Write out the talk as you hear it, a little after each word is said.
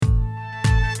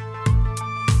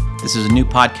This is a new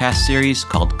podcast series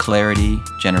called Clarity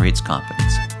Generates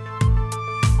Confidence.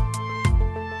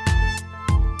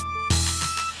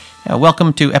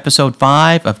 Welcome to episode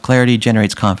 5 of Clarity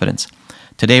Generates Confidence.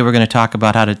 Today we're going to talk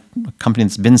about how a company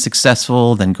that's been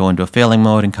successful, then go into a failing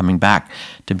mode and coming back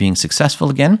to being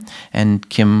successful again. And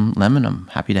Kim Lemon, I'm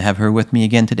happy to have her with me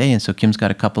again today. And so Kim's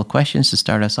got a couple of questions to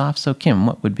start us off. So Kim,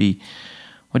 what do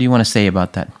you want to say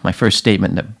about that? My first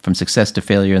statement, from success to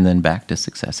failure and then back to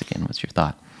success again. What's your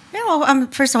thought? Yeah, well,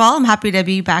 first of all, I'm happy to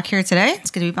be back here today. It's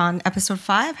going to be on episode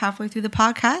 5, halfway through the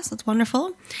podcast. That's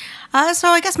wonderful. So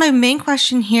I guess my main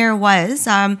question here was,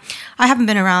 I haven't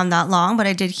been around that long, but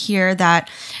I did hear that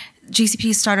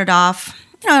GCP started off,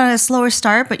 at a slower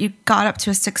start, but you got up to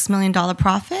a $6 million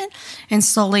profit and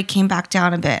slowly came back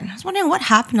down a bit. I was wondering what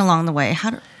happened along the way.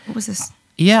 What was this?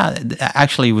 Yeah,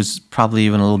 actually it was probably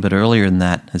even a little bit earlier than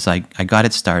that, as I got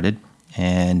it started,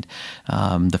 and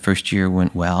the first year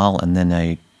went well, and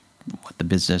then the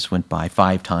business went by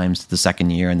 5 times the second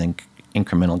year, and then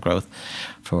incremental growth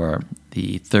for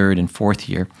the third and fourth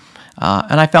year.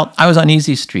 And I felt I was on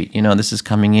easy street. This is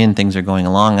coming in, things are going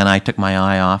along, and I took my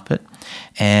eye off it.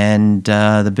 And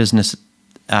the business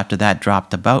after that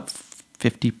dropped about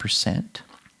 50%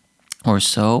 or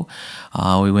so.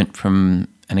 We went from,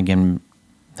 and again,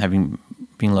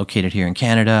 being located here in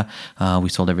Canada, we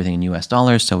sold everything in U.S.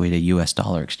 dollars, so we had a U.S.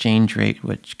 dollar exchange rate,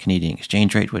 Canadian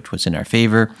exchange rate, which was in our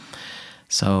favor.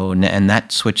 So, and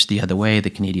that switched the other way. The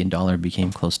Canadian dollar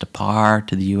became close to par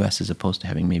to the U.S. as opposed to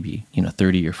having maybe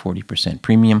 30 or 40%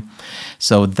 premium.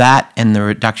 So that and the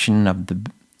reduction of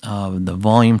the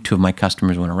volume, 2 of my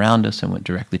customers went around us and went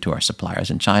directly to our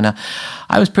suppliers in China.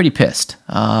 I was pretty pissed,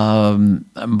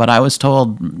 but I was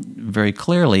told very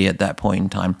clearly at that point in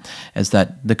time is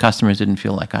that the customers didn't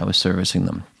feel like I was servicing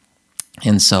them.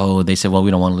 And so they said, well,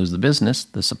 we don't want to lose the business,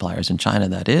 the suppliers in China,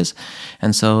 that is.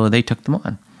 And so they took them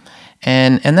on.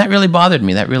 And that really bothered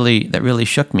me. That really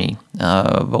shook me.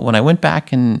 But when I went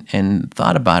back and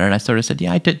thought about it, I sort of said,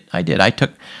 yeah, I did. I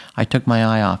took my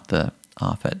eye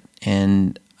off it.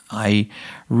 And I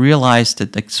realized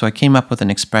that, so I came up with an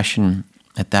expression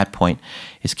at that point,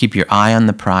 is keep your eye on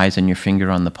the prize and your finger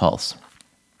on the pulse.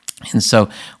 And so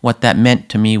what that meant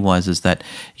to me is that,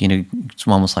 it's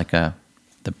almost like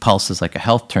the pulse is like a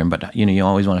health term, but you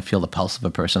always want to feel the pulse of a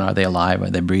person. Are they alive?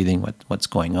 Are they breathing? What's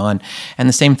going on? And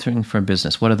the same thing for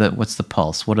business. What's the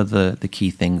pulse? What are the key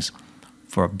things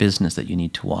for a business that you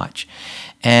need to watch?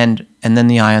 And then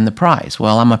the eye on the prize.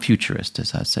 Well, I'm a futurist,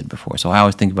 as I said before, so I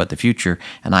always think about the future,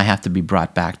 and I have to be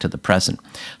brought back to the present.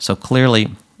 So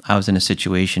clearly, I was in a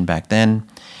situation back then,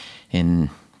 in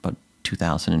about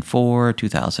 2004,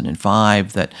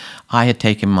 2005, that I had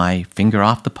taken my finger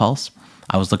off the pulse.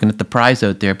 I was looking at the prize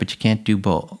out there, but you can't do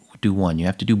one. You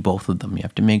have to do both of them. You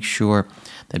have to make sure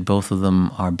that both of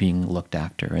them are being looked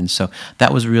after. And so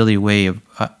that was really a way of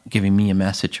giving me a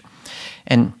message.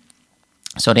 And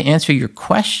so to answer your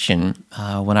question,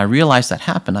 when I realized that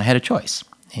happened, I had a choice.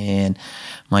 And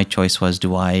my choice was,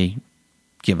 do I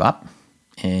give up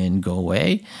and go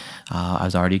away? I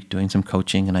was already doing some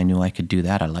coaching, and I knew I could do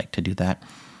that. I like to do that.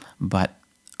 But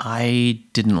I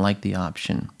didn't like the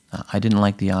option. I didn't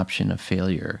like the option of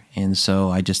failure. And so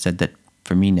I just said that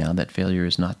for me now, that failure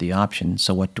is not the option.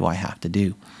 So what do I have to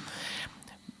do?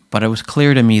 But it was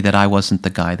clear to me that I wasn't the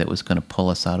guy that was going to pull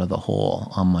us out of the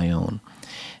hole on my own.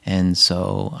 And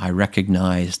so I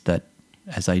recognized that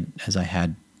as I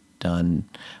had done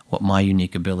what my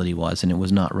unique ability was, and it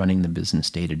was not running the business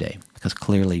day to day, because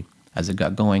clearly as it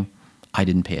got going, I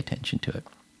didn't pay attention to it.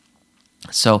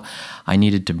 So I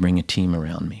needed to bring a team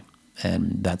around me.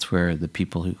 And that's where the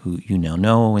people who you now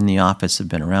know in the office have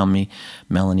been around me.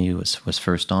 Melanie was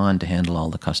first on to handle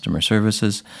all the customer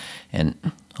services and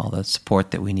all the support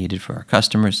that we needed for our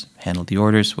customers, handled the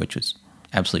orders, which was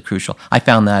absolutely crucial. I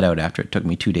found that out after it took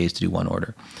me 2 days to do one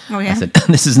order. Oh, yeah? I said,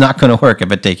 this is not going to work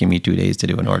if it's taking me 2 days to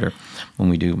do an order when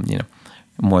we do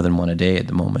more than one a day at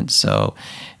the moment. So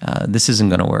this isn't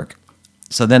going to work.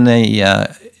 So then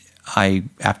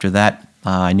after that,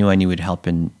 I knew I needed help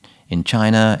in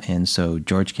China, and so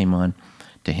George came on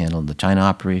to handle the China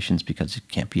operations because it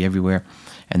can't be everywhere.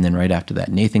 And then right after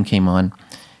that, Nathan came on,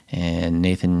 and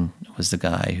Nathan was the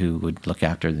guy who would look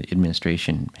after the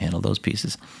administration, handle those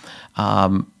pieces.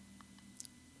 All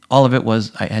of it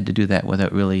was I had to do that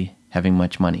without really having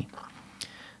much money.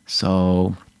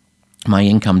 So my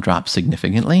income dropped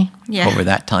significantly over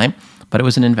that time, but it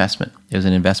was an investment. It was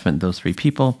an investment in those 3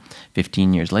 people.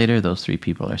 15 years later, those 3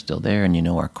 people are still there and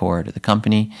are core to the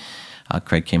company.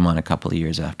 Craig came on a couple of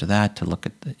years after that to look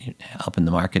at help in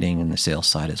the marketing and the sales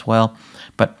side as well.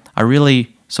 But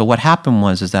so what happened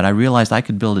was that I realized I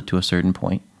could build it to a certain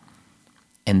point,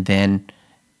 and then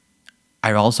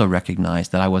I also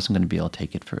recognized that I wasn't going to be able to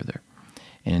take it further.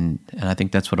 And I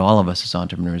think that's what all of us as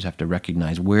entrepreneurs have to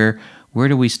recognize. Where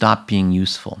do we stop being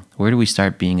useful? Where do we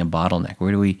start being a bottleneck?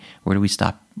 Where do we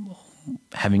stop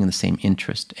having the same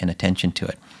interest and attention to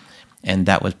it? And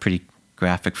that was pretty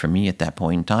graphic for me at that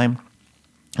point in time.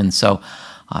 And so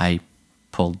I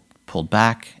pulled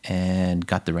back and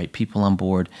got the right people on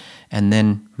board, and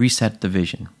then reset the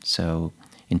vision. So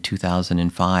in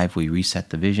 2005, we reset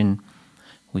the vision.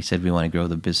 We said we want to grow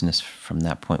the business from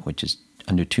that point, which is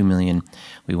under 2 million.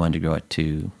 We wanted to grow it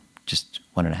to just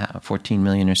 14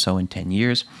 million or so in 10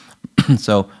 years.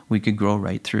 So we could grow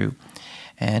right through.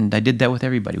 And I did that with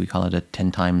everybody. We call it a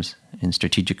 10 times, in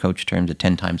strategic coach terms, a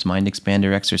 10 times mind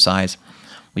expander exercise.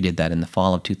 We did that in the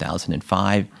fall of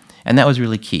 2005. And that was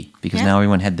really key, because now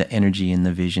everyone had the energy and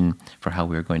the vision for how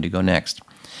we were going to go next.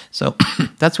 So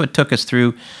that's what took us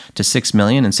through to 6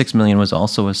 million. And 6 million was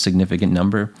also a significant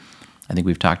number. I think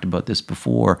we've talked about this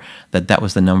before, that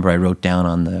was the number I wrote down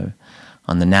on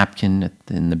the napkin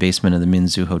in the basement of the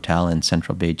Minzu Hotel in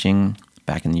central Beijing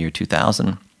back in the year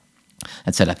 2000.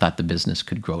 I said I thought the business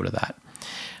could grow to that.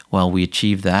 Well, we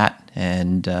achieved that,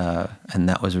 and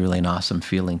that was really an awesome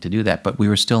feeling to do that. But we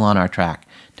were still on our track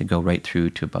to go right through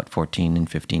to about $14 and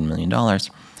 $15 million.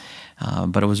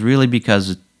 But it was really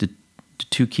because the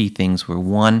two key things were,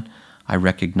 one, I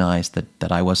recognized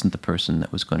that I wasn't the person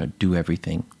that was going to do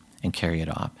everything and carry it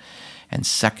off. And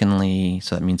secondly,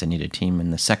 so that means I need a team.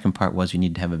 And the second part was, you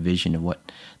need to have a vision of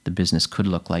what the business could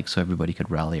look like so everybody could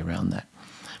rally around that.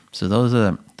 So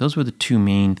those were the two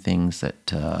main things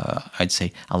that I'd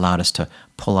say allowed us to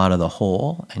pull out of the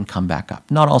hole and come back up.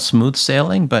 Not all smooth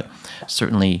sailing, but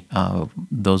certainly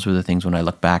those were the things, when I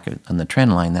look back on the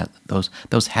trend line, that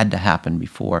those had to happen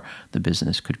before the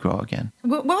business could grow again.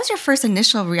 What was your first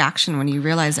initial reaction when you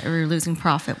realized that you were losing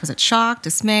profit? Was it shock,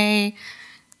 dismay?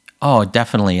 Oh,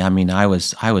 definitely. I mean, I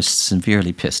was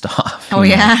severely pissed off. Oh,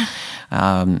 yeah?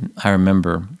 I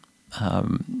remember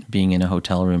being in a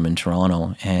hotel room in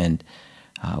Toronto, and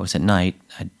it was at night.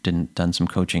 I'd done some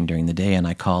coaching during the day, and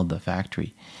I called the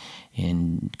factory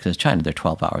because China, they're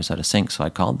 12 hours out of sync, so I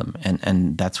called them,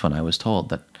 and that's when I was told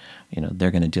that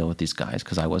they're going to deal with these guys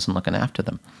because I wasn't looking after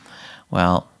them.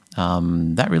 Well,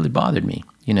 that really bothered me,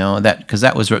 because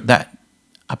that was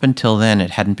up until then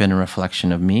it hadn't been a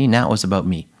reflection of me. Now it was about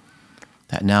me.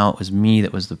 That now it was me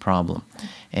that was the problem,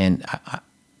 and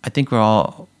I think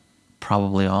we're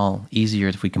probably all easier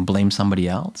if we can blame somebody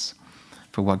else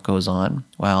for what goes on.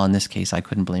 Well, in this case, I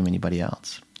couldn't blame anybody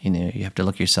else. You have to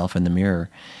look yourself in the mirror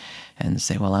and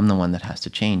say, well, I'm the one that has to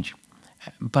change.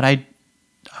 But I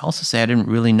also say I didn't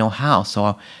really know how.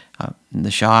 So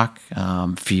the shock,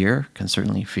 fear,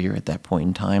 certainly fear at that point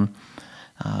in time.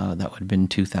 That would have been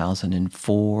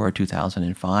 2004 or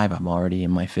 2005. I'm already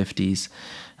in my 50s.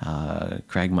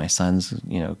 Craig, my son's,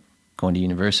 going to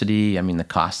university. I mean, the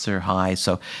costs are high.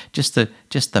 So just the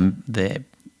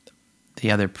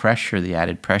other pressure, the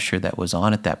added pressure that was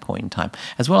on at that point in time,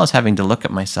 as well as having to look at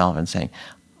myself and saying,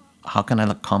 how can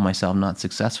I call myself not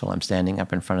successful? I'm standing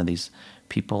up in front of these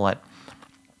people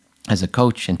as a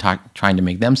coach and trying to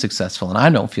make them successful, and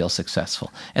I don't feel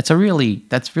successful. That's really,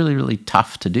 really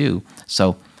tough to do.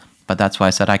 So, but that's why I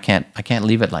said I can't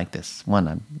leave it like this. One,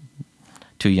 I'm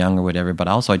too young or whatever, but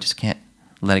also I just can't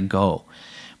let it go.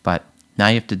 But now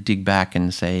you have to dig back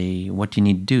and say, what do you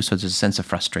need to do? So there's a sense of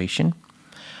frustration,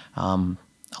 a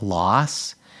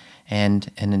loss,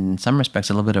 and in some respects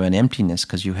a little bit of an emptiness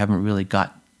because you haven't really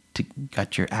got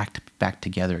your act back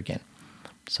together again.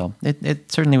 So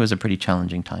it certainly was a pretty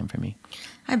challenging time for me.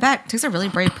 I bet. It takes a really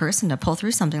brave person to pull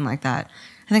through something like that.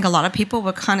 I think a lot of people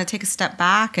would kind of take a step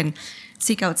back and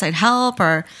seek outside help,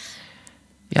 or...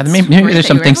 Yeah, maybe there's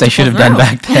some things I should have done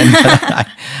back then, but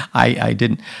I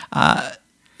didn't.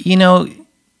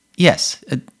 Yes,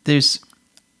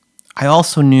 I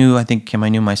also knew, I think, Kim, I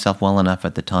knew myself well enough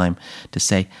at the time to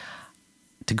say,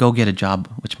 to go get a job,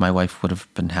 which my wife would have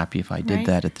been happy if I did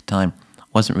that at the time,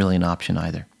 wasn't really an option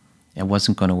either. It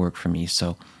wasn't going to work for me.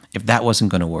 So if that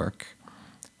wasn't going to work,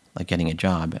 like getting a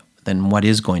job, then what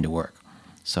is going to work?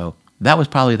 So that was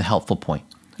probably the helpful point.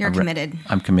 You're committed.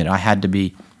 I'm committed. I had to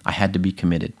be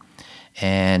committed.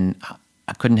 And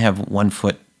I couldn't have one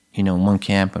foot, in one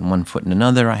camp and one foot in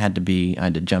another. I had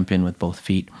to jump in with both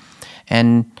feet.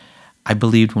 And I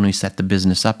believed when we set the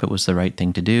business up, it was the right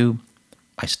thing to do.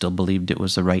 I still believed it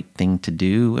was the right thing to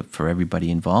do for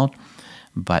everybody involved.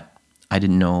 But I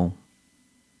didn't know,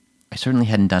 I certainly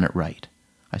hadn't done it right.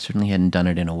 I certainly hadn't done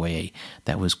it in a way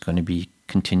that was going to be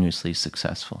continuously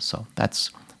successful. So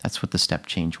that's what the step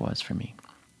change was for me.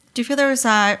 Do you feel there was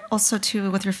also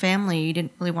too with your family? You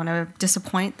didn't really want to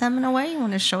disappoint them in a way. You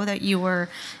want to show that you were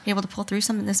able to pull through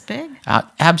something this big.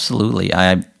 Absolutely.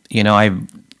 I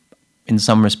in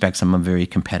some respects, I'm a very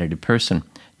competitive person.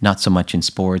 Not so much in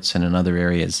sports and in other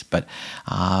areas, but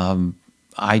I'm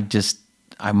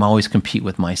always compete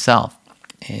with myself,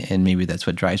 and maybe that's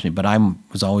what drives me. But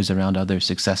was always around other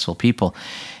successful people,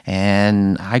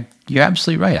 and you're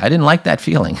absolutely right. I didn't like that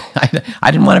feeling.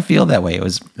 I didn't want to feel that way. It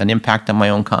was an impact on my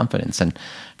own confidence, and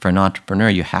for an entrepreneur,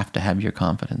 you have to have your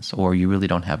confidence, or you really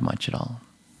don't have much at all.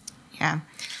 Yeah,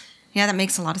 that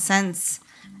makes a lot of sense.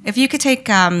 If you could take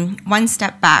one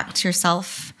step back to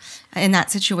yourself in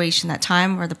that situation, that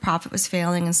time where the profit was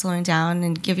failing and slowing down,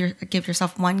 and give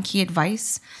yourself one key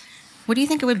advice, what do you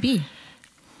think it would be?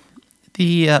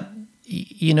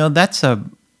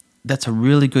 That's a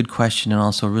really good question, and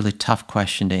also a really tough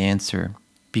question to answer,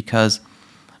 because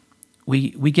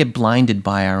we get blinded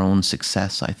by our own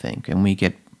success, I think, and we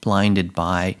get blinded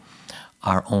by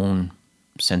our own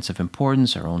sense of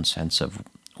importance, our own sense of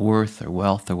worth or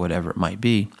wealth or whatever it might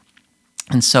be.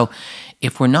 And so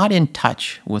if we're not in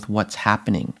touch with what's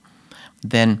happening,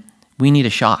 then we need a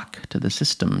shock to the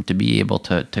system to be able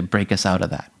to break us out of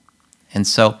that. And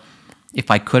so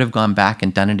if I could have gone back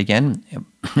and done it again,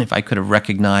 if I could have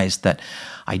recognized that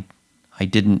I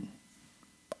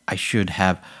should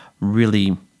have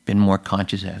really been more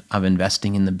conscious of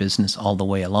investing in the business all the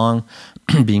way along,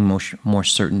 being more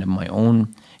certain of my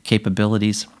own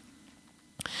capabilities.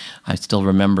 I still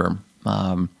remember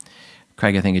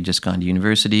Craig, I think, had just gone to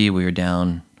university. We were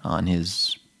down on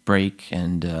his break,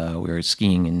 and we were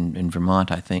skiing in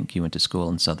Vermont, I think. He went to school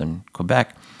in southern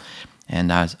Quebec.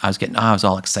 And I was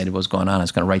all excited what was going on. I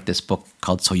was going to write this book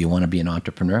called So You Want to Be an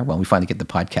Entrepreneur. Well, we finally get the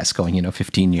podcast going,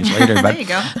 15 years later. But, there you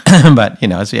go. But,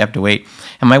 so you have to wait.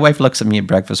 And my wife looks at me at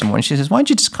breakfast one morning. She says, why don't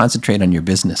you just concentrate on your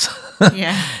business?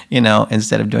 Yeah.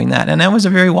 Instead of doing that. And that was a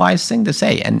very wise thing to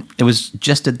say. And it was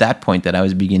just at that point that I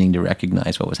was beginning to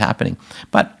recognize what was happening.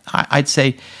 But I'd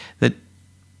say that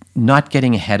not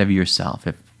getting ahead of yourself,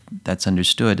 if that's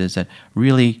understood, is that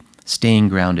really staying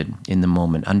grounded in the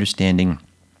moment, understanding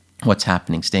what's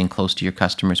happening, staying close to your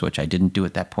customers, which I didn't do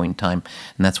at that point in time.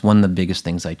 And that's one of the biggest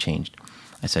things I changed.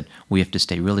 I said, we have to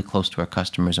stay really close to our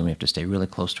customers, and we have to stay really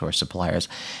close to our suppliers,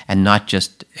 and not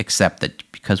just accept that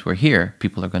because we're here,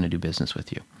 people are going to do business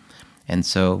with you. And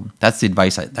so that's the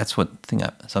advice.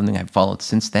 Something I've followed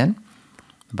since then.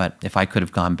 But if I could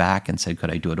have gone back and said, could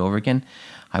I do it over again?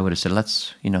 I would have said,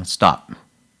 let's, stop.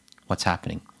 What's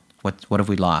happening? What have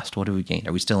we lost? What have we gained?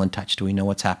 Are we still in touch? Do we know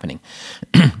what's happening?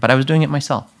 But I was doing it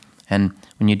myself. And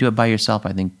when you do it by yourself,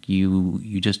 I think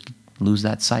you just lose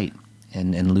that sight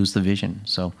and lose the vision.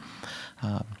 So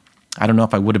I don't know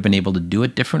if I would have been able to do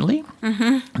it differently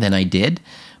than I did,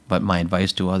 but my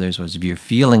advice to others was, if you're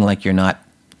feeling like you're not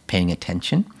paying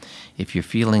attention, if you're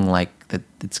feeling like that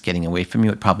it's getting away from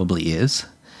you, it probably is,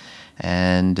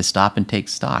 and to stop and take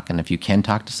stock. And if you can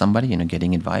talk to somebody,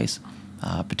 getting advice,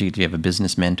 particularly if you have a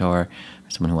business mentor,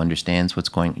 someone who understands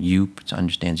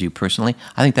understands you personally,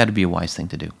 I think that would be a wise thing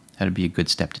to do. That would be a good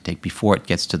step to take before it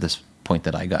gets to this point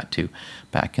that I got to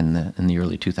back in the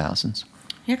early 2000s.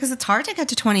 Yeah, because it's hard to get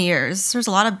to 20 years. There's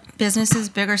a lot of businesses,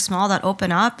 big or small, that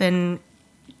open up, and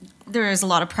there is a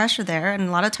lot of pressure there. And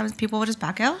a lot of times people will just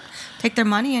back out, take their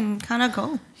money, and kind of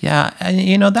go. Yeah,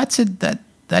 and that's it.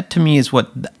 That to me is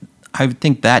what I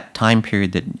think that time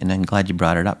period and I'm glad you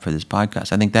brought it up for this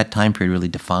podcast. I think that time period really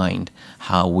defined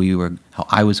how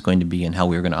I was going to be and how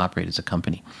we were going to operate as a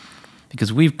company.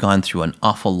 Because we've gone through an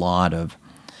awful lot of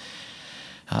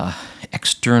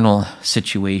external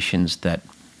situations that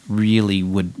really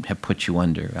would have put you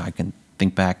under. I can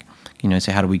think back,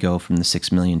 say, how do we go from the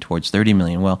 6 million towards 30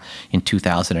 million? Well, in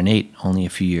 2008, only a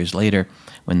few years later,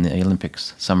 when the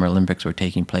Summer Olympics were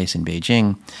taking place in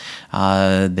Beijing,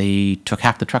 they took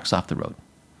half the trucks off the road.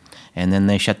 And then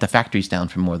they shut the factories down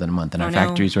for more than a month. And our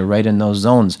factories were right in those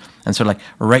zones. And so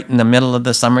right in the middle of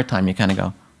the summertime, you kind of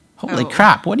go, holy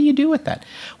crap, what do you do with that?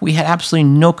 We had absolutely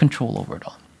no control over it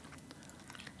all.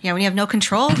 Yeah, when you have no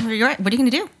control, you're right. What are you going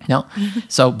to do? No.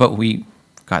 But we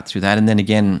got through that. And then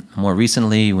again, more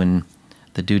recently, when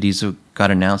the duties got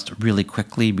announced really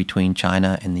quickly between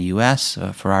China and the U.S.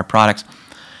 For our products,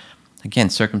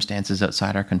 again, circumstances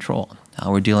outside our control.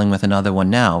 We're dealing with another one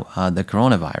now, the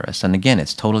coronavirus. And again,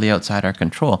 it's totally outside our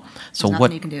control. So There's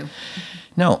nothing you can do.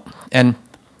 No.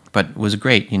 But it was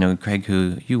great. Craig,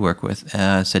 who you work with,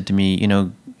 said to me,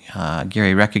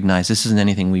 Gary, recognize this isn't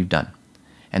anything we've done.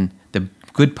 And the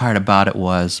good part about it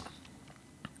was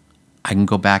I can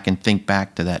go back and think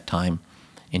back to that time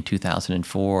in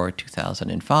 2004 or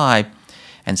 2005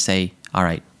 and say, all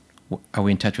right, Are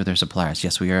we in touch with our suppliers?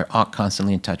 Yes, we are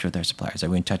constantly in touch with our suppliers. Are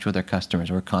we in touch with our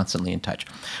customers? We're constantly in touch.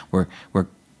 We're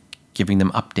giving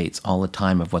them updates all the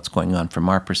time of what's going on from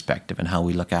our perspective and how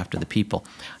we look after the people.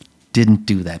 Didn't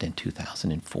do that in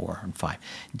 2004 and 5.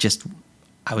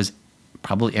 I was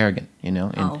probably arrogant,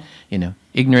 ignorant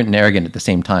and arrogant at the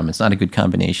same time. It's not a good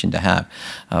combination to have.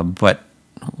 But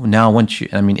now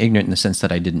ignorant in the sense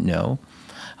that I didn't know,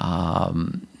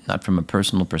 not from a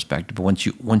personal perspective, but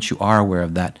once you are aware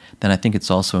of that, then I think it's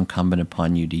also incumbent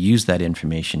upon you to use that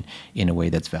information in a way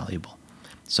that's valuable.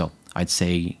 So I'd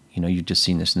say, you've just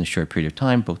seen this in a short period of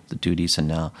time, both the duties and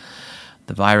now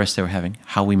the virus they were having,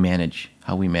 how we manage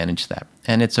that.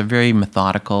 And it's a very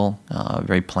methodical,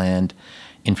 very planned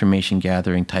information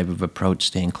gathering type of approach,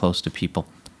 staying close to people.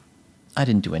 I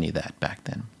didn't do any of that back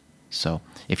then. So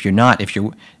if you're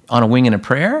on a wing and a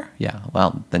prayer,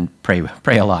 then pray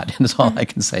a lot. That's all I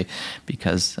can say.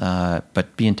 Because,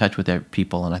 but be in touch with their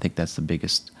people, and I think that's the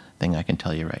biggest thing I can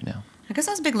tell you right now. I guess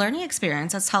that's a big learning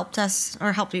experience. That's helped you,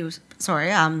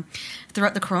 throughout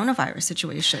the coronavirus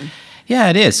situation. Yeah,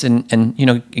 it is. And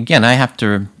again,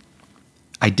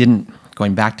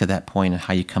 going back to that point of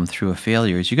how you come through a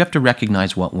failure is you have to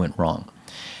recognize what went wrong.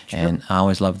 Sure. And I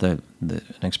always love an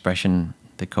expression,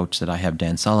 the coach that I have,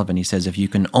 Dan Sullivan, he says, if you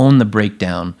can own the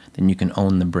breakdown, then you can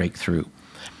own the breakthrough.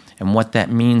 And what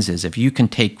that means is if you can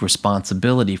take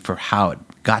responsibility for how it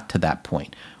got to that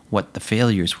point, what the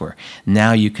failures were,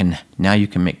 now you can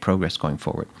make progress going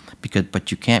forward. But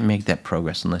you can't make that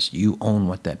progress unless you own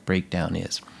what that breakdown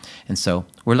is. And so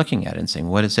we're looking at it and saying,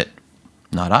 what is it?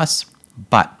 Not us,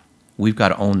 but we've got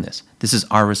to own this. This is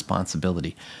our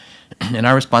responsibility. And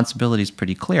our responsibility is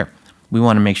pretty clear. We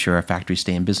want to make sure our factories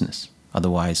stay in business.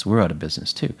 Otherwise, we're out of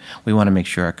business too. We want to make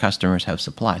sure our customers have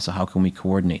supply. So how can we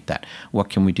coordinate that? What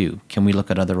can we do? Can we look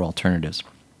at other alternatives?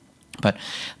 But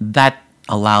that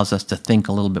allows us to think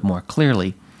a little bit more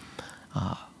clearly.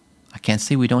 I can't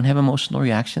say we don't have emotional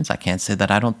reactions. I can't say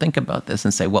that I don't think about this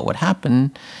and say what would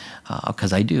happen,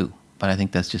 because I do. But I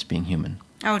think that's just being human.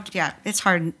 Oh, yeah. It's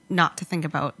hard not to think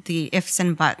about the ifs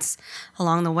and buts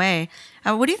along the way.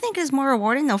 What do you think is more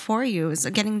rewarding, though, for you? Is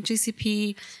it getting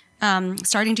GCP,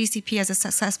 starting GCP as a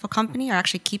successful company, or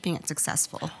actually keeping it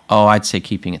successful? Oh, I'd say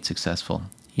keeping it successful.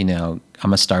 I'm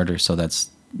a starter, so that's,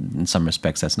 in some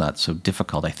respects, that's not so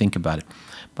difficult. I think about it.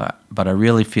 But I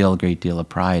really feel a great deal of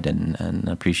pride and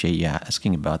appreciate you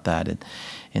asking about that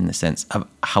in the sense of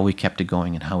how we kept it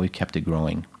going and how we kept it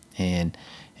growing and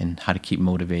how to keep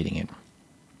motivating it.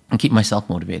 And keep myself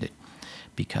motivated,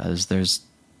 because there's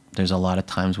a lot of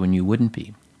times when you wouldn't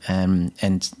be, and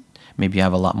maybe I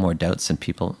have a lot more doubts than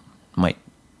people might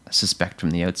suspect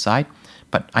from the outside.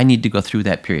 But I need to go through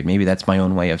that period. Maybe that's my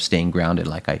own way of staying grounded,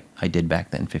 like I did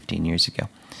back then 15 years ago.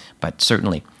 But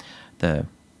certainly,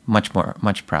 much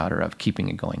prouder of keeping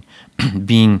it going,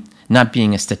 not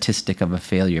being a statistic of a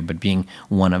failure, but being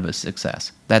one of a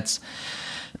success. That's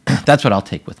what I'll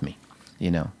take with me.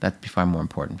 That'd be far more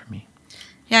important for me.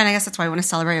 Yeah, and I guess that's why I want to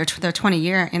celebrate their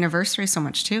 20-year anniversary so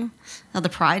much, too. The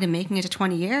pride in making it to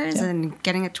 20 years and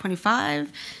getting it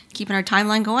 25, keeping our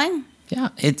timeline going. Yeah,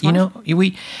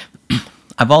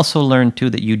 I've also learned, too,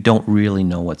 that you don't really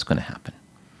know what's going to happen.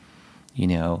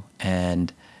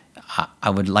 And I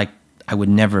would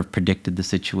never have predicted the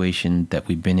situation that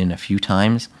we've been in a few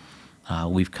times.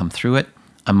 We've come through it.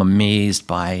 I'm amazed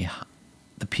by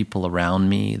the people around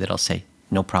me that'll say,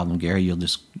 no problem, Gary, you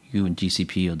and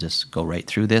GCP, you'll just go right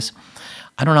through this.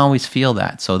 I don't always feel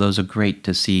that, so those are great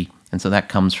to see. And so that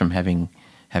comes from having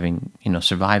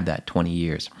survived that 20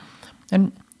 years.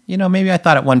 And, maybe I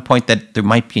thought at one point that there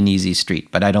might be an easy street,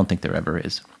 but I don't think there ever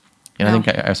is. No. I think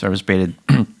I was rated,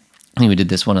 I think we did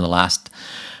this one of the last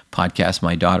podcasts,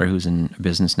 my daughter, who's in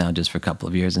business now just for a couple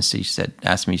of years, and she said,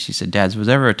 Dad, was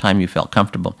there ever a time you felt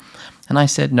comfortable? And I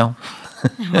said, no.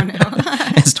 Oh,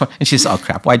 no. And she said, oh,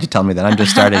 crap, why'd you tell me that? I'm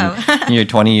just starting, you're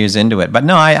 20 years into it. But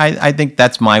no, I think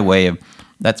that's my way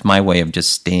of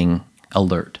just staying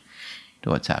alert to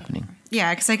what's happening.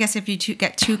 Yeah, because I guess if you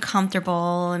get too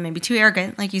comfortable and maybe too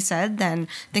arrogant, like you said, then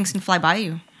things can fly by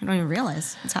you. You don't even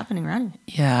realize what's happening around you.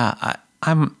 Yeah,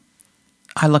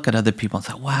 I look at other people and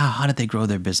say, wow, how did they grow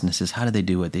their businesses? How do they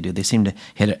do what they do? They seem to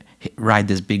ride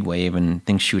this big wave and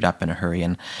things shoot up in a hurry.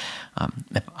 And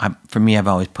for me, I've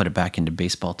always put it back into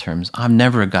baseball terms. I'm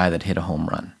never a guy that hit a home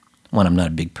run. One, I'm not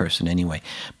a big person anyway.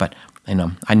 But,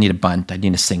 I need a bunt, I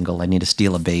need a single, I need to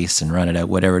steal a base and run it out,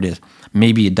 whatever it is.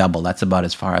 Maybe a double. That's about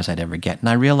as far as I'd ever get. And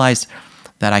I realized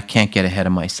that I can't get ahead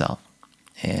of myself.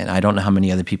 And I don't know how many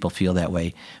other people feel that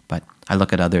way, but I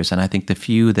look at others, and I think I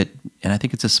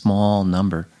think it's a small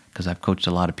number, because I've coached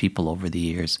a lot of people over the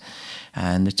years,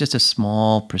 and it's just a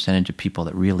small percentage of people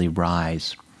that really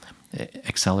rise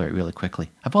accelerate really quickly.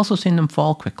 I've also seen them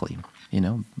fall quickly.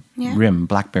 Yeah. RIM,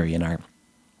 BlackBerry in our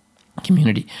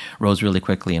community rose really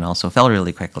quickly and also fell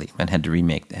really quickly and had to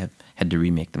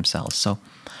remake themselves. So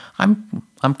I'm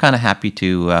kind of happy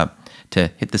to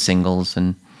hit the singles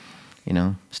and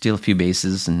steal a few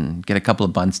bases and get a couple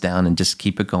of bunts down and just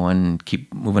keep it going and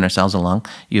keep moving ourselves along.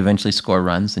 You eventually score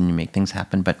runs and you make things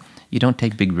happen, but you don't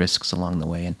take big risks along the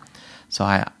way. And so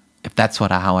if that's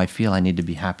how I feel, I need to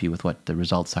be happy with what the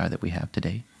results are that we have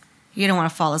today. You don't want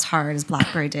to fall as hard as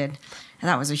BlackBerry did. And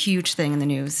that was a huge thing in the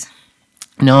news.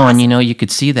 No, and you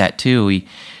could see that too.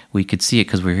 We could see it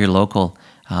because we're here local.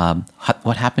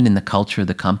 What happened in the culture of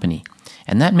the company,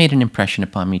 and that made an impression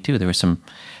upon me too. There were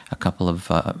a couple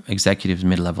of executives,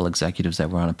 mid-level executives, that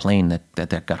were on a plane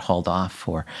that got hauled off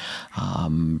for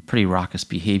pretty raucous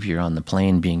behavior on the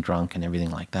plane, being drunk and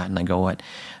everything like that. And I go,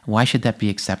 why should that be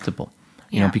acceptable?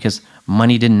 Because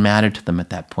money didn't matter to them at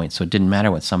that point. So it didn't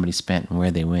matter what somebody spent and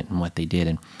where they went and what they did.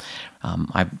 And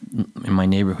in my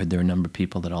neighborhood, there were a number of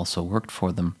people that also worked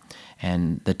for them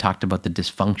and that talked about the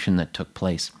dysfunction that took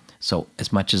place. So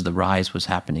as much as the rise was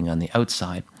happening on the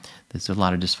outside, there's a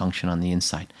lot of dysfunction on the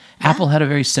inside. Yeah. Apple had a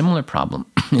very similar problem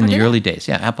in the early days.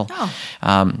 Yeah, Apple. Oh.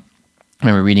 I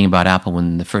remember reading about Apple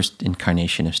when the first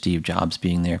incarnation of Steve Jobs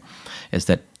being there, is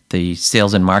that the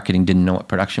sales and marketing didn't know what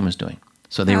production was doing.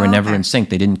 So they were never in sync.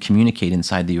 They didn't communicate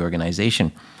inside the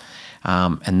organization.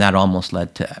 And that almost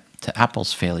led to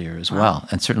Apple's failure as well,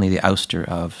 and certainly the ouster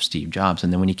of Steve Jobs.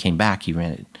 And then when he came back, he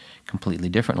ran it completely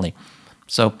differently.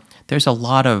 So there's a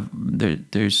lot of,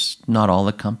 there's not all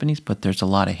the companies, but there's a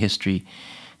lot of history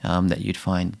that you'd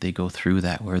find they go through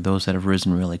that, where those that have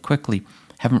risen really quickly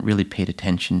haven't really paid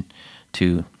attention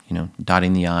to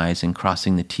dotting the I's and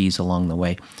crossing the T's along the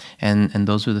way. And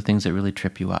those are the things that really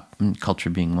trip you up, and culture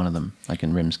being one of them, like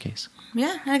in RIM's case.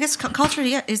 Yeah, and I guess culture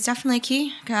is definitely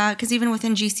key, because even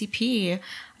within GCP,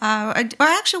 I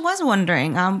actually was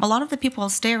wondering, a lot of the people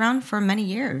stay around for many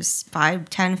years, 5,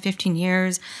 10, 15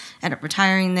 years, end up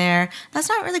retiring there. That's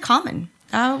not really common.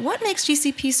 What makes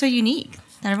GCP so unique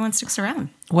that everyone sticks around?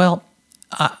 Well,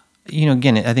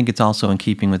 again, I think it's also in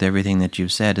keeping with everything that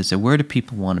you've said, is that where do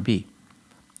people want to be?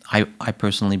 I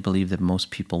personally believe that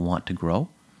most people want to grow,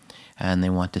 and they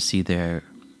want to see their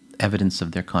evidence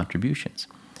of their contributions.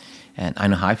 And I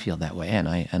know how I feel that way, and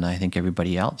I think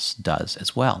everybody else does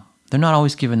as well. They're not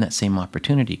always given that same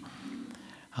opportunity.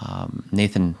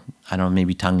 Nathan, I don't know,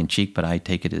 maybe tongue-in-cheek, but I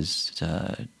take it as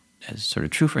sort of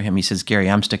true for him. He says, "Gary,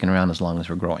 I'm sticking around as long as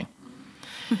we're growing."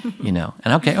 And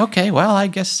okay, well, I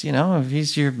guess, if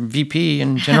he's your VP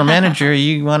and general manager,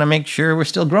 you want to make sure we're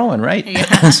still growing, right?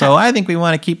 Yeah. So I think we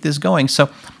want to keep this going. So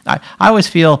I always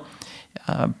feel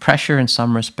pressure in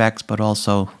some respects, but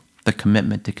also the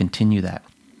commitment to continue that.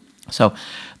 So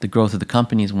the growth of the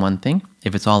company is one thing.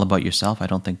 If it's all about yourself, I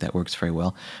don't think that works very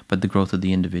well. But the growth of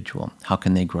the individual, how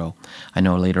can they grow? I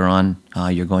know later on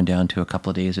you're going down to a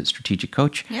couple of days at Strategic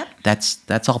Coach. Yep.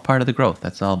 That's all part of the growth.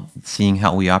 That's all seeing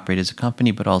how we operate as a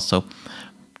company, but also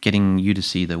getting you to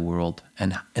see the world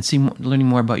and learning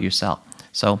more about yourself.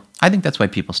 So I think that's why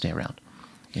people stay around.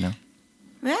 Yeah,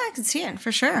 I can see it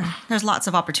for sure. There's lots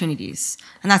of opportunities,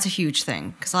 and that's a huge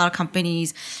thing, because a lot of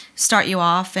companies start you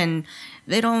off and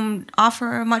they don't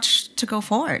offer much to go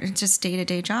forward. It's just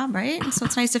day-to-day job, right? So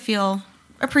it's nice to feel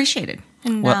appreciated.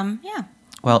 And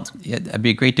Well, it'd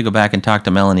be great to go back and talk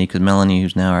to Melanie, because Melanie,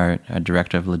 who's now our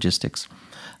director of logistics,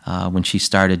 when she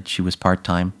started, she was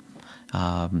part-time,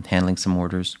 handling some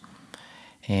orders.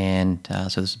 And so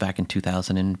this was back in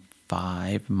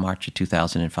 2005, March of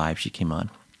 2005, she came on.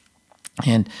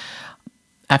 And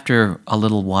after a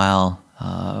little while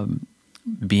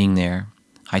being there,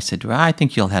 I said to her, "I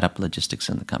think you'll head up logistics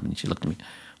in the company." She looked at me,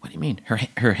 "What do you mean?"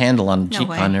 Her handle on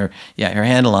her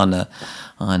handle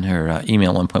on her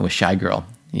email at one point was Shy Girl.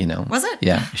 Was it?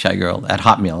 Yeah, Shy Girl at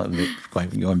Hotmail,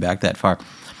 going back that far.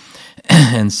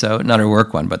 And so not her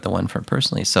work one, but the one for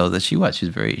personally. So that she's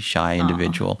a very shy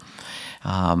individual,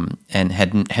 and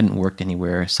hadn't worked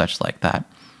anywhere such like that.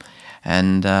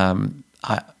 And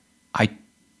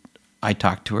I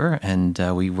talked to her, and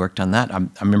we worked on that. I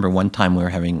remember one time we were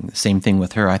having the same thing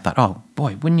with her. I thought, oh,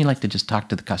 boy, wouldn't you like to just talk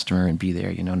to the customer and be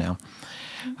there, now,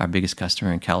 our biggest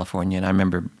customer in California. And I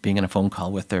remember being on a phone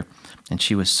call with her, and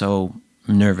she was so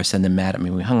nervous and then mad at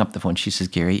me. We hung up the phone. She says,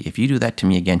 "Gary, if you do that to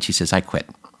me again," she says, "I quit."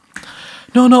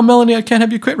 No, Melanie, I can't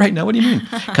have you quit right now. What do you mean?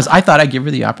 Because I thought I'd give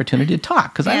her the opportunity to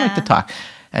talk, because I like to talk.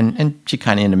 And she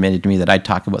kind of admitted to me that I'd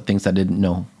talk about things I didn't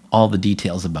know all the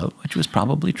details about, which was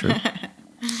probably true.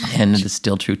 And it is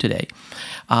still true today.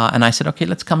 And I said, "Okay,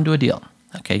 let's come to a deal.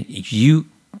 Okay, you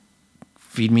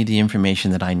feed me the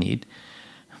information that I need,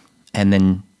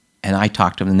 and I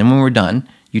talk to them. And then when we're done,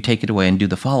 you take it away and do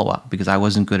the follow-up, because I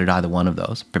wasn't good at either one of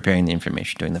those, preparing the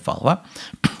information, doing the follow-up,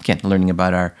 again, learning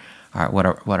about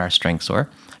what our strengths were.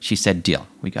 She said, deal,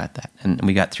 we got that. And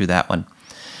we got through that one.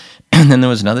 And then there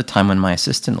was another time when my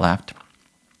assistant left,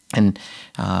 and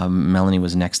Melanie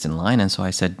was next in line. And so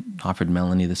I offered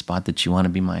Melanie the spot that you want to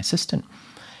be my assistant,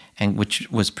 and which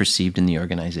was perceived in the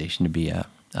organization to be a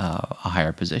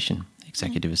higher position,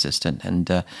 executive assistant.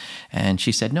 And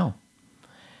she said no.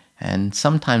 And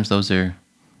sometimes those are,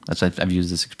 I've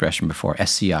used this expression before,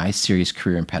 SCI, serious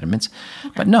career impediments.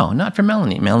 Okay. But no, not for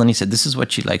Melanie. Melanie said this is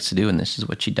what she likes to do and this is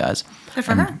what she does. Good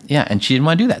for her. Yeah, and she didn't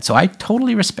want to do that. So I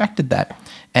totally respected that.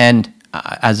 And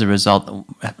as a result,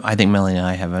 I think Melanie and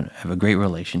I have a great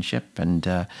relationship.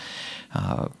 And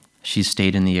she's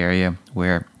stayed in the area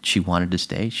where she wanted to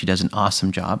stay. She does an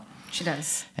awesome job. She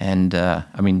does. And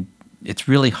it's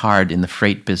really hard in the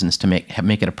freight business to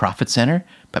make it a profit center,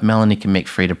 but Melanie can make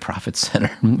freight a profit center,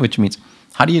 which means,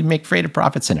 how do you make freight a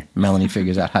profit center? Melanie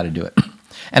figures out how to do it.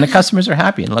 And the customers are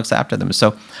happy and looks after them.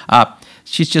 So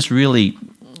she's just really,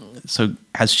 so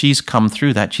as she's come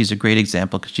through that, she's a great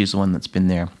example because she's the one that's been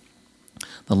there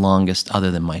the longest other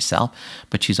than myself,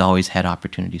 but she's always had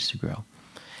opportunities to grow.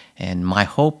 And my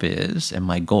hope is, and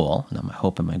my goal, not my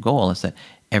hope and my goal, is that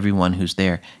everyone who's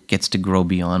there gets to grow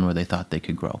beyond where they thought they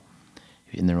could grow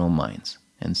in their own minds.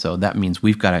 And so that means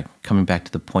we've got to, coming back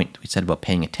to the point we said about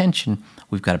paying attention,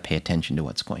 we've got to pay attention to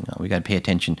what's going on. We've got to pay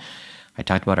attention. I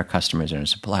talked about our customers and our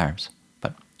suppliers,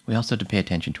 but we also have to pay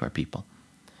attention to our people.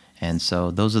 And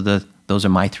so those are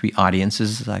my three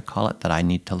audiences, as I call it, that I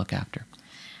need to look after.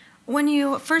 When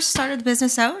you first started the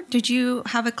business out, did you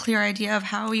have a clear idea of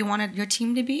how you wanted your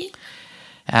team to be?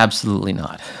 Absolutely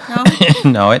not.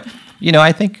 No? No,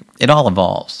 I think it all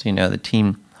evolves. The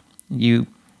team, when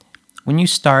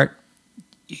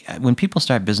people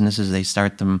start businesses, they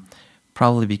start them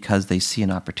probably because they see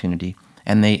an opportunity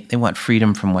and they want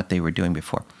freedom from what they were doing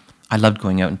before. I loved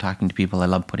going out and talking to people. I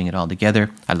loved putting it all together.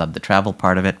 I loved the travel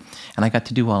part of it. And I got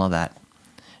to do all of that.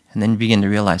 And then you begin to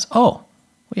realize,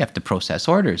 we have to process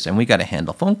orders and we got to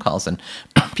handle phone calls and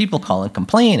people call and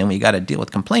complain and we got to deal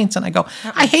with complaints. And I go,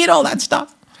 I hate all that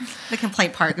stuff. The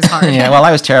complaint part is hard. Yeah, well,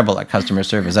 I was terrible at customer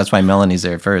service. That's why Melanie's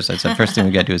there first. I said, first thing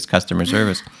we got to do is customer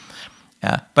service.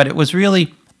 But it was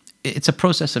really, it's a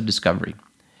process of discovery.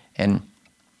 And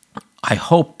I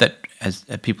hope that as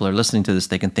people are listening to this,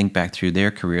 they can think back through their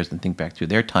careers and think back through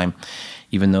their time,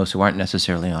 even those who aren't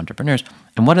necessarily entrepreneurs.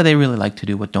 And what do they really like to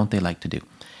do? What don't they like to do?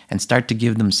 And start to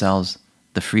give themselves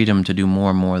the freedom to do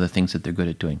more and more of the things that they're good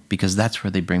at doing, because that's where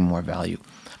they bring more value.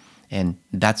 And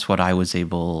that's what I was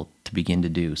able to begin to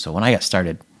do. So when I got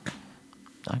started,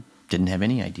 I didn't have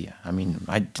any idea.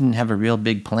 I didn't have a real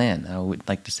big plan. I would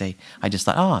like to say, I just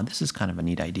thought, this is kind of a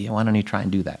neat idea. Why don't you try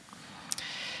and do that?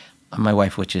 My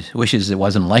wife wishes it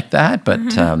wasn't like that,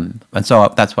 but and so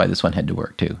that's why this one had to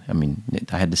work too.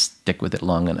 I had to stick with it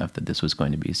long enough that this was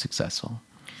going to be successful.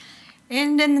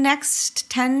 And in the next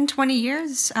 10, 20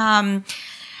 years,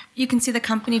 you can see the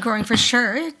company growing for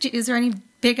sure. Is there any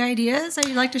big ideas that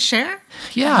you'd like to share?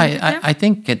 Yeah, I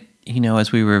think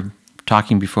as we were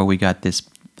talking before we got this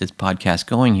podcast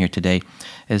going here today,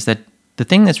 is that the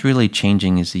thing that's really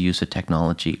changing is the use of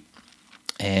technology.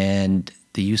 And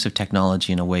the use of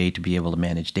technology in a way to be able to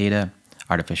manage data,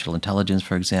 artificial intelligence,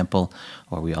 for example,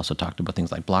 or we also talked about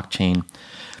things like blockchain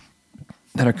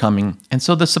that are coming. And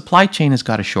so the supply chain has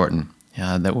got to shorten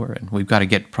that we're in. We've got to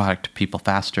get product to people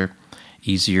faster,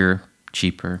 easier,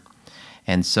 cheaper.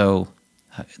 And so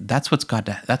that's what's going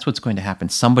to happen.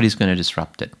 Somebody's going to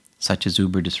disrupt it, such as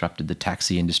Uber disrupted the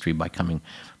taxi industry by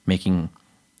making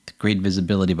great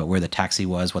visibility about where the taxi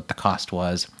was, what the cost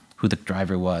was, who the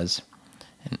driver was,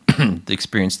 and the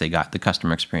experience they got, the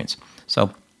customer experience.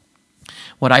 So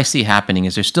what I see happening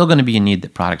is there's still going to be a need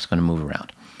that product's going to move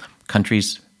around.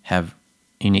 Countries have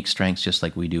unique strengths just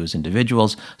like we do as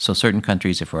individuals. So certain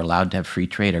countries, if we're allowed to have free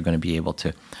trade, are going to be able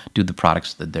to do the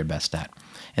products that they're best at.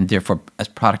 And therefore, as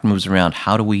product moves around,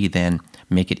 how do we then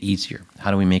make it easier?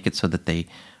 How do we make it so that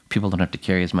people don't have to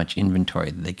carry as much inventory,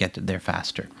 that they get there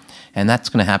faster? And that's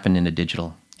going to happen in the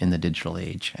digital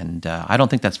age. And I don't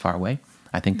think that's far away.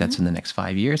 I think that's in the next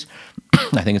 5 years.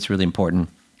 I think it's really important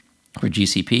for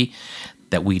GCP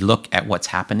that we look at what's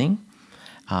happening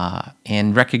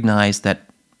and recognize that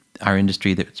our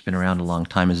industry that's been around a long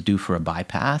time is due for a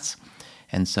bypass.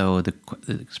 And so the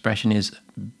expression is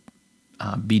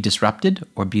be disrupted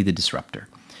or be the disruptor.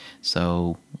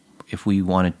 So if we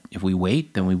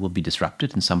wait, then we will be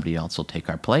disrupted and somebody else will take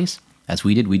our place. As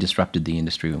we did, we disrupted the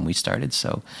industry when we started,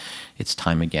 so it's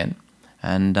time again.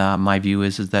 And my view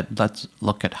is that let's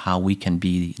look at how we can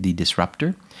be the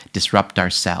disruptor, disrupt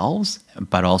ourselves,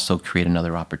 but also create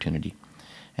another opportunity.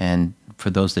 And for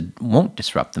those that won't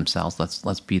disrupt themselves,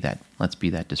 let's be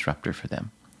that disruptor for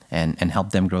them, and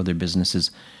help them grow their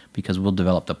businesses, because we'll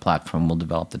develop the platform, we'll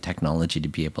develop the technology to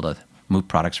be able to move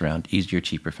products around easier,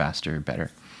 cheaper, faster,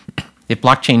 better. If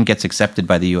blockchain gets accepted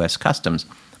by the U.S. Customs,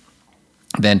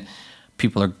 then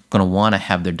people are going to want to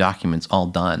have their documents all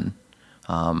done,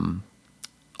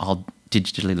 all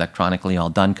digitally, electronically, all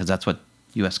done, because that's what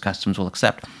U.S. Customs will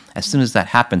accept. As soon as that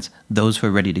happens, those who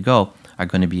are ready to go are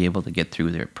going to be able to get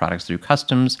through their products through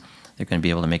customs. They're going to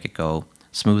be able to make it go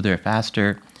smoother,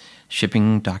 faster.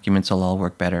 Shipping documents will all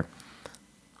work better.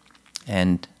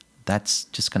 And that's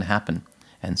just going to happen.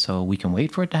 And so we can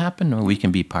wait for it to happen, or we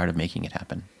can be part of making it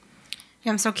happen.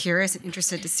 Yeah, I'm so curious and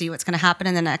interested to see what's going to happen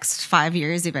in the next 5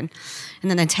 years, even.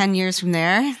 And then in 10 years from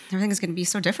there, everything is going to be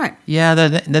so different. Yeah,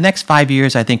 the next 5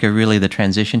 years, I think, are really the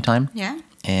transition time. Yeah.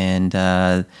 And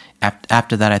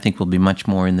after that, I think we'll be much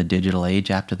more in the digital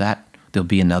age. After that, there'll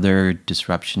be another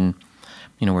disruption.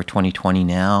 We're 2020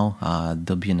 now.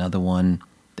 There'll be another one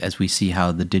as we see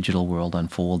how the digital world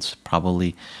unfolds,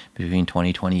 probably between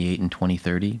 2028 and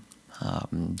 2030.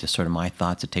 Just sort of my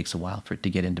thoughts. It takes a while for it to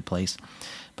get into place.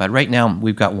 But right now,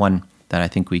 we've got one that I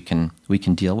think we can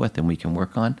deal with and we can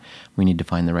work on. We need to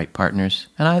find the right partners.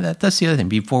 And that's the other thing.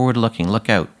 Be forward-looking. Look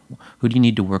out. Who do you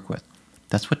need to work with?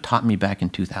 That's what taught me back in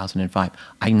 2005.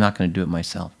 I'm not going to do it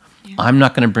myself. Yeah. I'm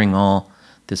not going to bring all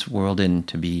this world in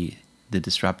to be the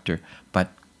disruptor.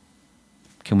 But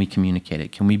can we communicate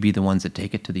it? Can we be the ones that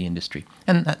take it to the industry?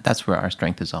 And that's where our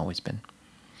strength has always been.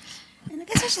 And I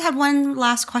guess I just had one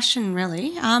last question,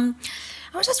 really.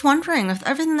 I was just wondering, with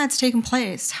everything that's taken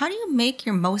place, how do you make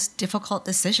your most difficult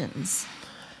decisions?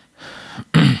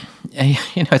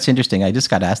 It's interesting. I just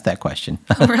got asked that question.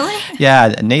 Oh, really?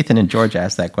 Yeah, Nathan and George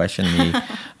asked that question to me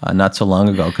not so long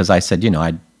ago, because I said,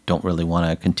 I don't really want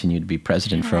to continue to be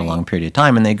president for a long period of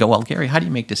time. And they go, well, Gary, how do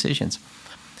you make decisions?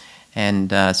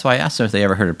 And so I asked them if they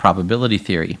ever heard of probability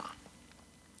theory.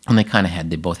 And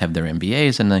they both have their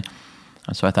MBAs, and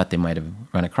so I thought they might have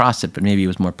run across it, but maybe it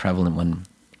was more prevalent when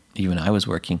even I was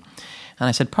working. And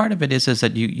I said, part of it is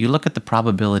that you look at the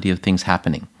probability of things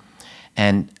happening.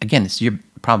 And again, it's your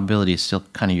probability is still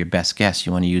kind of your best guess.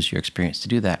 You want to use your experience to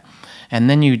do that. And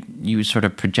then you sort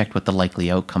of project what the likely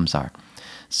outcomes are.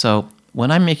 So when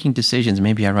I'm making decisions,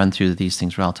 maybe I run through these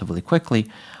things relatively quickly.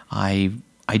 I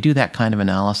do that kind of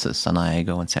analysis, and I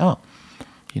go and say,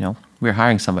 we're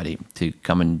hiring somebody to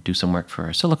come and do some work for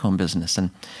our silicone business. And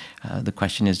the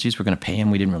question is, geez, we're going to pay him.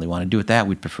 We didn't really want to do it that.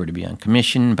 We'd prefer to be on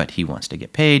commission, but he wants to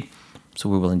get paid. So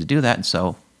we're willing to do that. And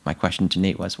so my question to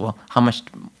Nate was, well, how much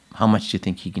do you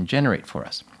think he can generate for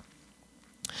us?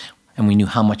 And we knew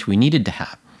how much we needed to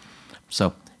have.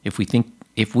 So if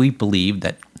we believe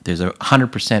that there's a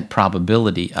 100%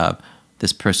 probability of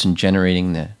this person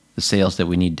generating the sales that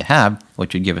we need to have,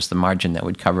 which would give us the margin that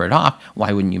would cover it off,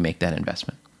 why wouldn't you make that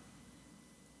investment?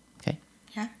 Okay?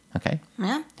 Yeah. Okay?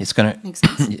 Yeah. It's going to,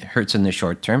 it hurts in the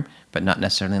short term, but not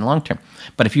necessarily in the long term.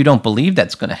 But if you don't believe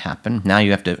that's going to happen, now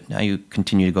you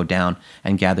continue to go down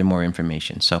and gather more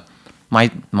information. So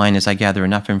mine is I gather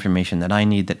enough information that I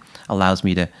need that allows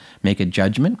me to make a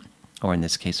judgment, or in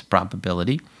this case, a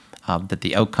probability, that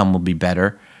the outcome will be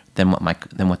better than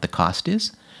what the cost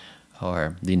is,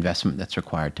 or the investment that's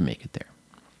required to make it there.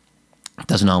 It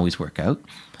doesn't always work out,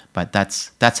 but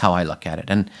that's how I look at it.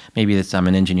 And maybe I'm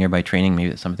an engineer by training.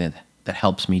 Maybe it's something that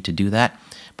helps me to do that.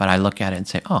 But I look at it and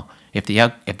say, if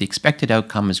the expected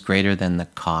outcome is greater than the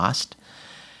cost,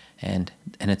 and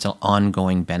it's an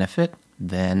ongoing benefit,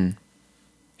 then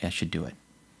I should do it.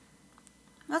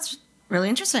 That's really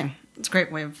interesting. It's a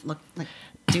great way of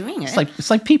doing it. It's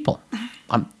like people.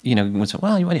 You say,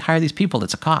 well, you want to hire these people,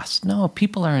 it's a cost. No,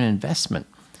 people are an investment.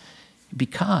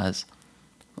 Because,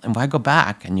 and when I go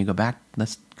back,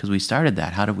 that's because we started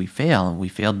that. How did we fail? And we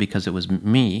failed because it was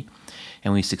me,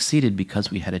 and we succeeded because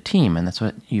we had a team. And that's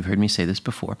what you've heard me say this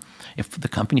before. If the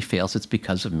company fails, it's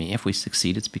because of me. If we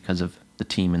succeed, it's because of the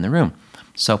team in the room.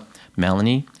 So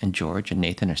Melanie and George and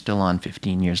Nathan are still on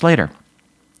 15 years later.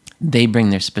 They bring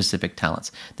their specific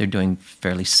talents. They're doing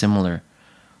fairly similar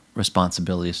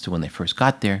responsibilities to when they first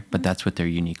got there, but that's what they're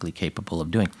uniquely capable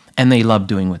of doing. And they love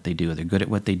doing what they do. They're good at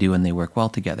what they do, and they work well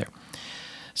together.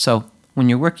 So when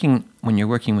you're working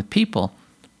with people,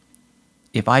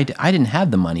 if I didn't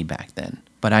have the money back then,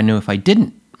 but I knew if I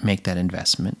didn't make that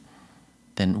investment,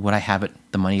 then would I have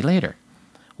the money later?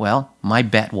 Well, my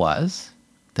bet was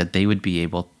that we'd be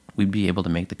able to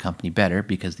make the company better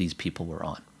because these people were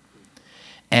on.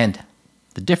 And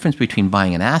the difference between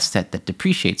buying an asset that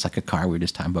depreciates, like a car, we were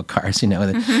just talking about cars,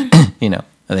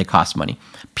 they cost money.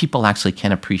 People actually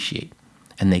can appreciate,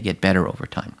 and they get better over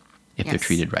time. if they're Yes.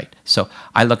 treated right. So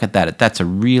I look at that. That's a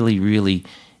really, really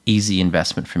easy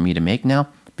investment for me to make now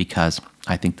because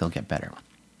I think they'll get better.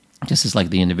 Just as like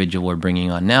the individual we're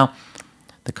bringing on now,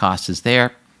 the cost is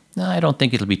there. No, I don't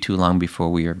think it'll be too long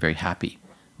before we are very happy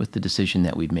with the decision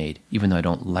that we've made, even though I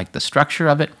don't like the structure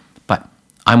of it, but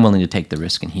I'm willing to take the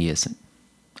risk and he isn't.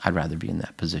 I'd rather be in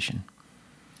that position.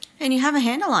 And you have a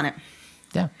handle on it.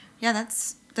 Yeah. Yeah,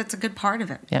 that's a good part of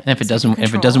it. Yeah. And if it So you doesn't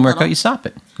control a work out, little. you stop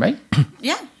it, right?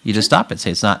 Yeah. You just stop it.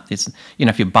 Say it's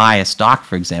if you buy a stock,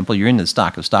 for example, you're in the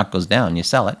stock. If the stock goes down, you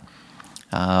sell it.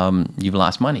 You've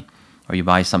lost money. Or you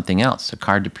buy something else. A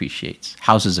car depreciates.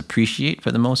 Houses appreciate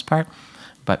for the most part,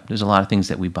 but there's a lot of things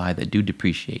that we buy that do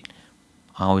depreciate.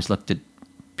 I always looked at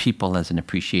people as an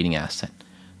appreciating asset.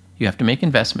 You have to make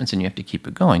investments and you have to keep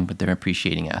it going, but they're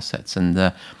appreciating assets.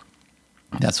 And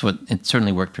that's what it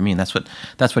certainly worked for me. And that's what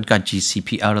got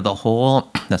GCP out of the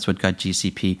hole. That's what got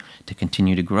GCP to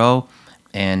continue to grow.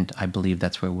 And I believe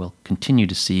that's where we'll continue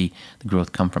to see the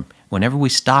growth come from. Whenever we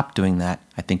stop doing that,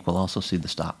 I think we'll also see the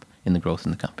stop in the growth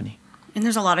in the company. And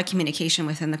there's a lot of communication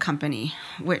within the company,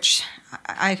 which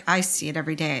I see it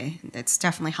every day. It's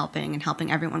definitely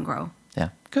helping everyone grow. Yeah,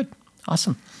 good.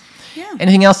 Awesome. Yeah.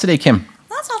 Anything else today, Kim?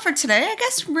 That's all for today. I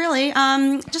guess really,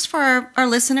 just for our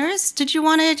listeners, did you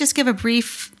want to just give a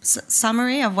brief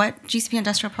summary of what GCP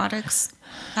Industrial Products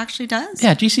actually does?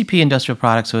 Yeah, GCP Industrial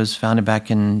Products was founded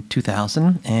back in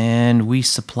 2000, and we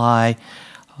supply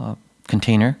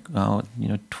container,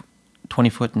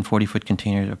 20-foot and 40-foot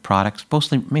containers of products,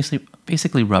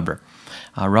 basically rubber.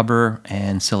 Rubber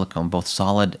and silicone, both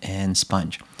solid and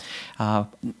sponge.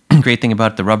 Great thing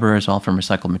about the rubber is all from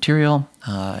recycled material,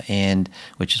 and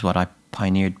which is what I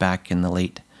pioneered back in the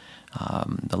late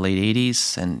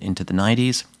 80s and into the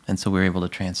 90s, and so we were able to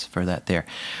transfer that there.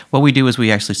 What we do is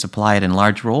we actually supply it in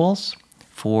large rolls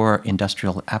for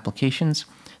industrial applications,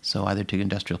 so either to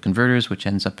industrial converters, which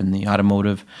ends up in the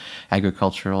automotive,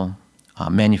 agricultural,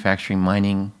 manufacturing,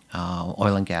 mining,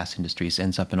 oil and gas industries,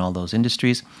 ends up in all those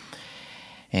industries.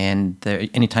 And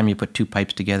anytime you put two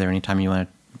pipes together, anytime you want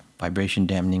vibration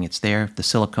dampening, it's there. The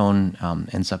silicone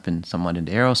ends up somewhat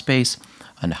into aerospace,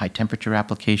 and high temperature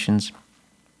applications.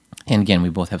 And again, we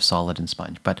both have solid and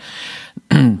sponge. But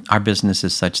our business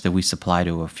is such that we supply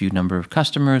to a few number of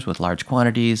customers with large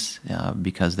quantities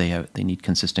because they need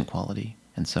consistent quality.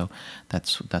 And so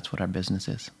that's what our business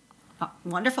is. Oh,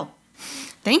 wonderful.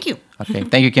 Thank you. Okay.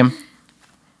 Thank you, Kim.